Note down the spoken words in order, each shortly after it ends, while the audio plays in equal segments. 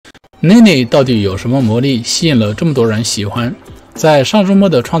nene到底有什么魔力，吸引了这么多人喜欢？在上周末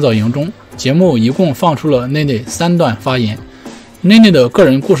的创造营中，节目一共放出了nene三段发言，nene的个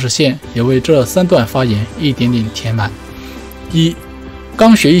人故事线也为这三段发言一点点填满。一，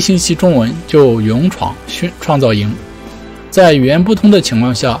刚学1星期中文就勇闯创造营，在语言不通的情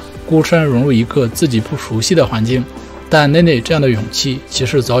况下，孤身融入一个自己不熟悉的环境，但nene这样的勇气其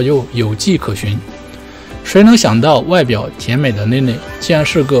实早有迹可循。谁能想到外表甜美的nene竟然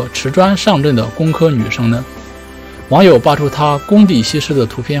是个持砖上阵的工科女生呢？网友扒出她工地西施的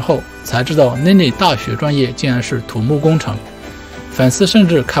图片后，才知道nene大学专业竟然是土木工程。粉丝甚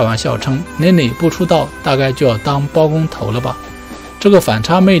至开玩笑称nene不出道大概就要当包工头了吧。这个反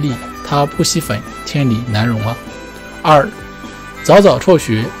差魅力，她不吸粉天理难容啊。二，早早辍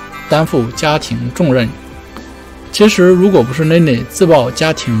学，担负家庭重任。其实如果不是nene自曝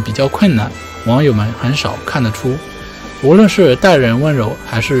家庭比较困难，网友们很少看得出，无论是待人温柔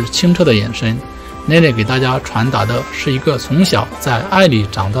还是清澈的眼神，nene给大家传达的是一个从小在爱里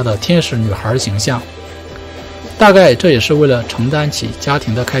长大的天使女孩形象。大概这也是为了承担起家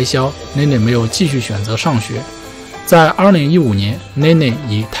庭的开销，nene没有继续选择上学。在2015年，nene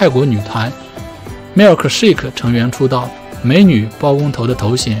以泰国女团 Milkshake 成员出道，美女包工头的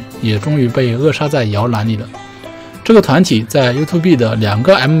头衔也终于被扼杀在摇篮里了。这个团体在 YouTube 的2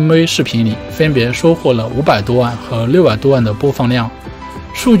个 MV 视频里分别收获了500多万和600多万的播放量，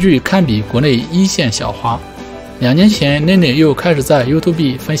数据堪比国内一线小花。2年前nene又开始在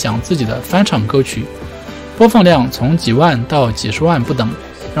YouTube 分享自己的翻唱歌曲，播放量从几万到几十万不等，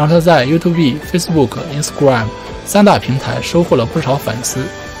让她在 YouTube、Facebook、Instagram 3大平台收获了不少粉丝。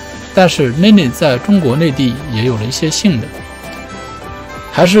但是nene在中国内地也有了一些性的，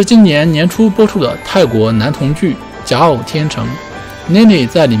还是今年年初播出的泰国男童剧假偶天成，nene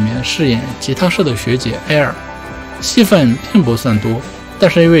在里面饰演吉他社的学姐 Air， 戏份并不算多，但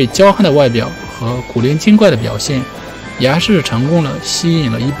是因为娇憨的外表和古灵精怪的表现，也还是成功了吸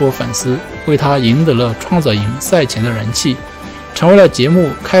引了一波粉丝，为她赢得了创造营赛前的人气，成为了节目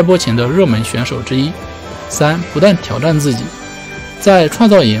开播前的热门选手之一。3，不断挑战自己。在创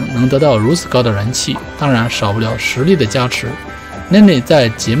造营能得到如此高的人气，当然少不了实力的加持。nene在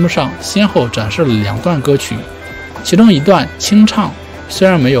节目上先后展示了2段歌曲，其中一段清唱虽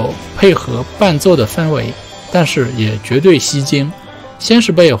然没有配合伴奏的氛围，但是也绝对吸睛。先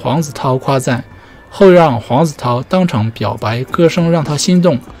是被黄子韬夸赞，后让黄子韬当场表白，歌声让他心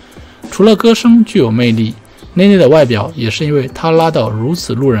动。除了歌声具有魅力，nene的外表也是因为他拉到如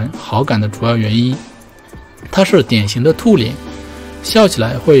此路人好感的主要原因。他是典型的兔脸，笑起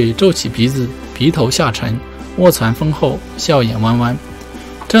来会皱起鼻子，鼻头下沉，卧蚕丰厚，笑眼弯弯。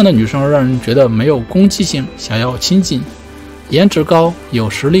这样的女生让人觉得没有攻击性，想要亲近。颜值高，有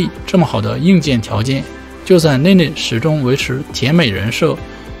实力，这么好的硬件条件，就算nene始终维持甜美人设，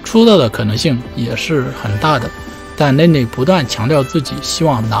出道的可能性也是很大的。但nene不断强调自己希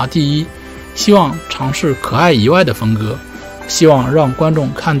望拿第一，希望尝试可爱以外的风格，希望让观众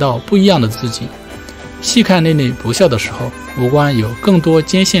看到不一样的自己。细看nene不笑的时候，五官有更多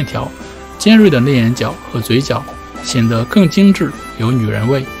尖线条，尖锐的内眼角和嘴角显得更精致，有女人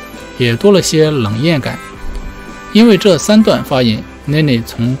味，也多了些冷艳感。因为这3段发言，nene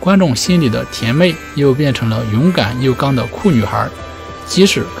从观众心里的甜妹又变成了勇敢又刚的酷女孩。即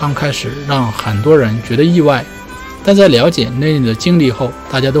使刚开始让很多人觉得意外，但在了解nene的经历后，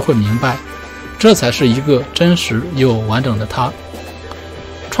大家都会明白，这才是一个真实又完整的她。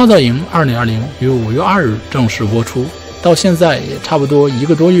创造营2020于5月2日正式播出，到现在也差不多1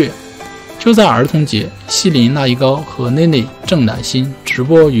个多月。就在儿童节，西林那一高和nene郑乃馨直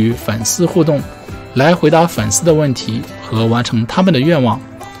播与粉丝互动，来回答粉丝的问题和完成他们的愿望。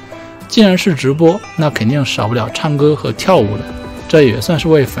既然是直播，那肯定少不了唱歌和跳舞了，这也算是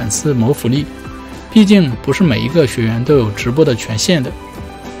为粉丝谋福利。毕竟不是每一个学员都有直播的权限的。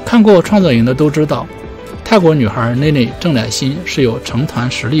看过创造营的都知道，泰国女孩nene郑乃馨是有成团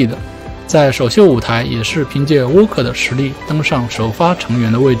实力的，在首秀舞台也是凭借沃克的实力登上首发成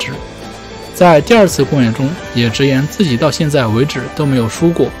员的位置。在第2次公演中也直言自己到现在为止都没有输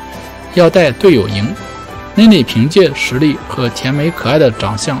过，要带队友赢。nene凭借实力和甜美可爱的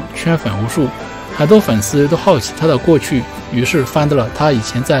长相圈粉无数，很多粉丝都好奇她的过去，于是翻到了她以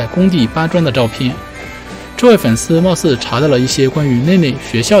前在工地搬砖的照片。这位粉丝貌似查到了一些关于nene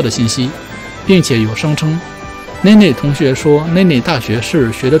学校的信息，并且有声称nene同学说nene大学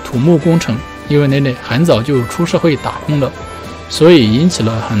是学的土木工程，因为nene很早就出社会打工了，所以引起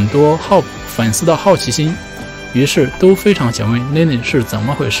了很多粉丝的好奇心，于是都非常想问nene是怎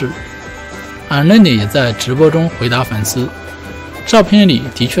么回事。而nene也在直播中回答粉丝，照片里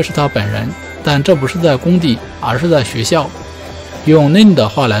的确是他本人，但这不是在工地，而是在学校。用nene的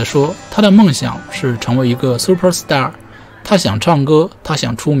话来说，他的梦想是成为一个 superstar， 他想唱歌，他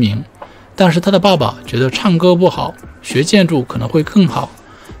想出名，但是他的爸爸觉得唱歌不好，学建筑可能会更好，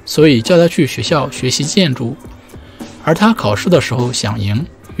所以叫他去学校学习建筑。而他考试的时候想赢，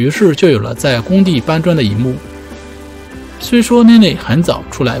于是就有了在工地搬砖的一幕。虽说nene很早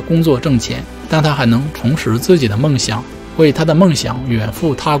出来工作挣钱，但他还能重拾自己的梦想，为他的梦想远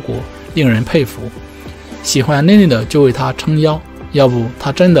赴他国，令人佩服。喜欢nene的就为他撑腰，要不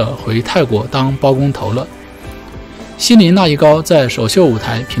他真的回泰国当包工头了。希林那一高在首秀舞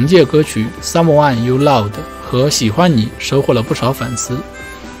台凭借歌曲 Someone You Loved 和喜欢你收获了不少粉丝，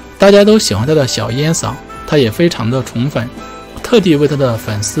大家都喜欢他的小烟嗓，他也非常的宠粉，特地为他的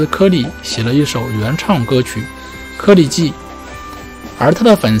粉丝颗粒写了一首原创歌曲《颗粒记》，而他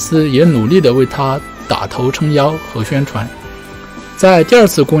的粉丝也努力的为他打头撑腰和宣传。在第二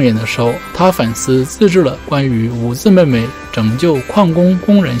次公演的时候，他粉丝自制了关于五字妹妹拯救矿工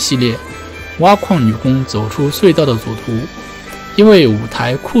工人系列挖矿女工走出隧道的组图，因为舞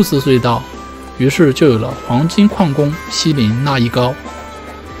台酷似隧道，于是就有了黄金矿工希林那一高。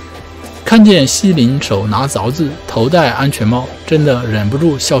看见希林手拿凿子，头戴安全帽，真的忍不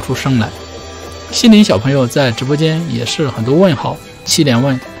住笑出声来。希林小朋友在直播间也是很多问号，7连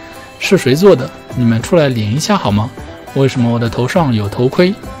问：是谁做的？你们出来连一下好吗？为什么我的头上有头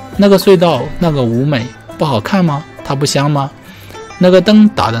盔？那个隧道，那个舞美不好看吗？它不香吗？那个灯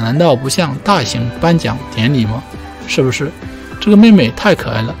打的难道不像大型颁奖典礼吗？是不是？这个妹妹太可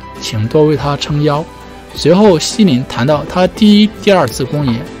爱了，请多为她撑腰。随后希林谈到她第一、第二次公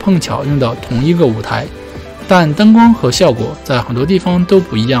演碰巧用到同一个舞台，但灯光和效果在很多地方都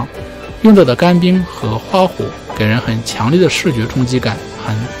不一样，用到的干冰和花火给人很强烈的视觉冲击感，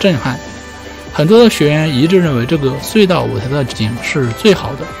很震撼。很多的学员一致认为这个隧道舞台的景是最好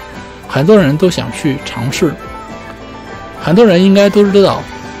的，很多人都想去尝试。很多人应该都知道，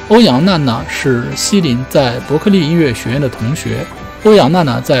欧阳娜娜是希林在伯克利音乐学院的同学。欧阳娜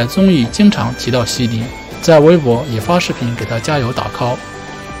娜在综艺经常提到希林，在微博也发视频给他加油打 call。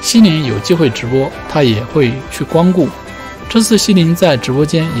希林有机会直播，他也会去光顾。这次希林在直播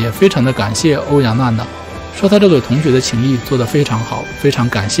间也非常的感谢欧阳娜娜，说他这个同学的情谊做得非常好，非常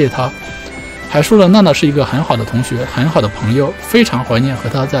感谢他。还说了娜娜是一个很好的同学，很好的朋友，非常怀念和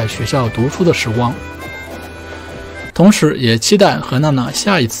她在学校读书的时光，同时也期待和娜娜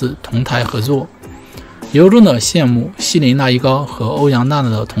下一次同台合作。由衷的羡慕希林那一高和欧阳娜娜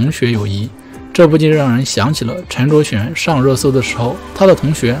的同学友谊，这不禁让人想起了陈卓璇上热搜的时候，他的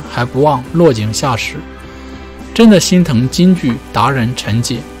同学还不忘落井下石，真的心疼京剧达人陈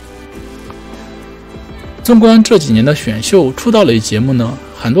姐。纵观这几年的选秀出道类节目呢，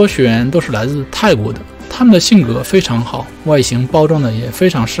很多学员都是来自泰国的，他们的性格非常好，外形包装的也非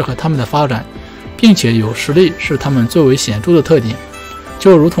常适合他们的发展，并且有实力是他们最为显著的特点。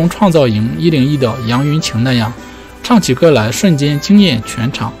就如同创造营101的杨云晴那样，唱起歌来瞬间惊艳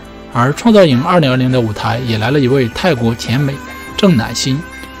全场。而创造营2020的舞台也来了一位泰国甜美郑乃馨。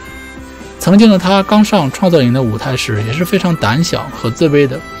曾经的她刚上创造营的舞台时也是非常胆小和自卑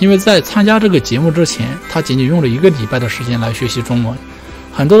的，因为在参加这个节目之前，她仅仅用了1个礼拜的时间来学习中文，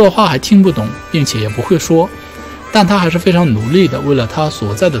很多的话还听不懂，并且也不会说，但她还是非常努力的为了她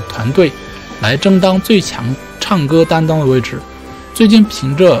所在的团队来争当最强唱歌担当的位置。最近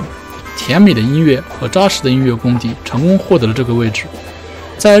凭着甜美的音乐和扎实的音乐功底，成功获得了这个位置。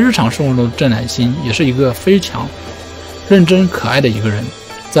在日常生活中的郑乃馨也是一个非常认真可爱的一个人，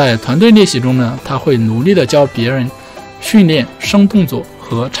在团队练习中呢，他会努力的教别人训练声动作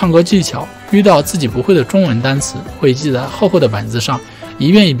和唱歌技巧，遇到自己不会的中文单词会记在厚厚的本子上，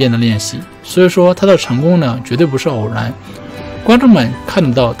一遍一遍的练习。所以说他的成功呢绝对不是偶然，观众们看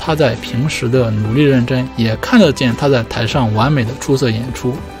得到他在平时的努力认真，也看得见他在台上完美的出色演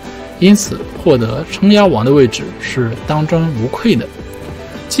出，因此获得撑腰王的位置是当真无愧的。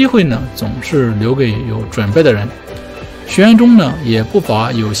机会呢总是留给有准备的人，学员中呢也不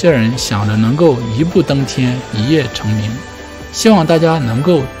乏有些人想着能够一步登天，一夜成名。希望大家能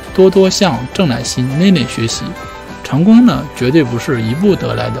够多多向郑乃馨nene学习，成功呢绝对不是一步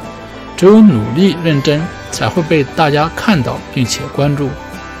得来的，只有努力认真才会被大家看到并且关注。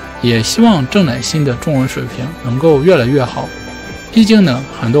也希望郑乃馨的中文水平能够越来越好，毕竟呢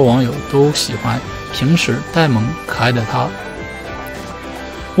很多网友都喜欢平时呆萌可爱的她。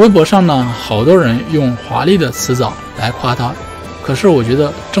微博上呢好多人用华丽的词藻来夸她，可是我觉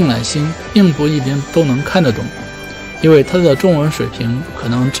得郑乃馨并不一定都能看得懂，因为她的中文水平可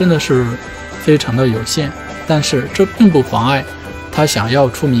能真的是非常的有限，但是这并不妨碍她想要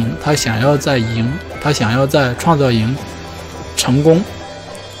出名，她想要在赢，她想要在创造营成功。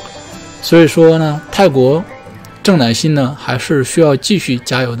所以说呢，泰国郑乃馨呢还是需要继续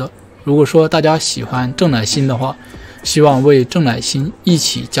加油的。如果说大家喜欢郑乃馨的话，希望为郑乃馨一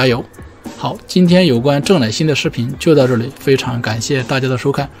起加油。好，今天有关郑乃馨的视频就到这里，非常感谢大家的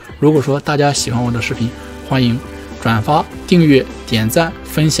收看。如果说大家喜欢我的视频，欢迎转发、订阅、点赞、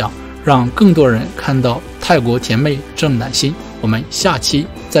分享，让更多人看到泰国甜妹郑乃馨。我们下期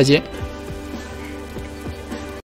再见。